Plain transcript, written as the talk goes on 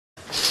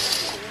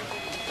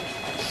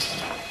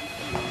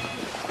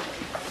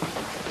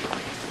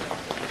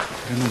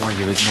don't know why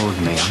you're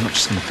ignoring me. I'm not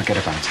just going to forget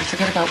about it.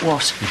 Forget about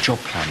what? Your job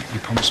plan. You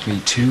promised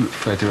me 2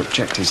 further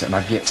objectives, and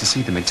I've yet to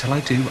see them. Until I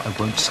do, I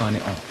won't sign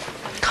it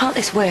off. Can't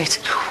this wait?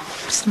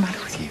 What's the matter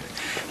with you?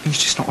 You're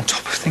just not on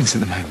top of things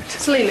at the moment.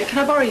 Selena,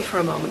 can I borrow you for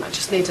a moment? I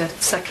just need a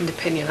second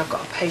opinion. I've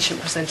got a patient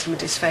presenting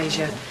with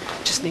dysphagia.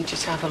 Just need you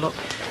to have a look.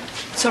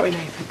 Sorry,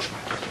 Nathan.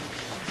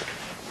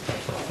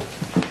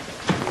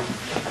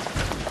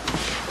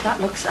 That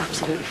looks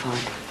absolutely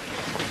fine.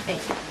 Hey,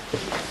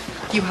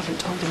 you haven't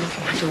told him, have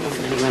you? I don't want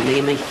him anywhere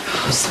near me.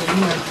 Oh,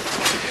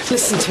 Selena,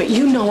 listen to it.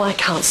 You know I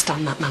can't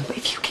stand that man, but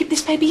if you keep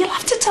this baby, you'll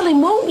have to tell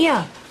him, won't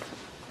you?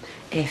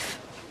 If.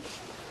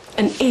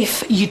 And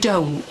if you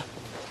don't,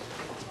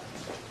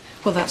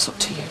 well, that's up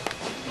to you.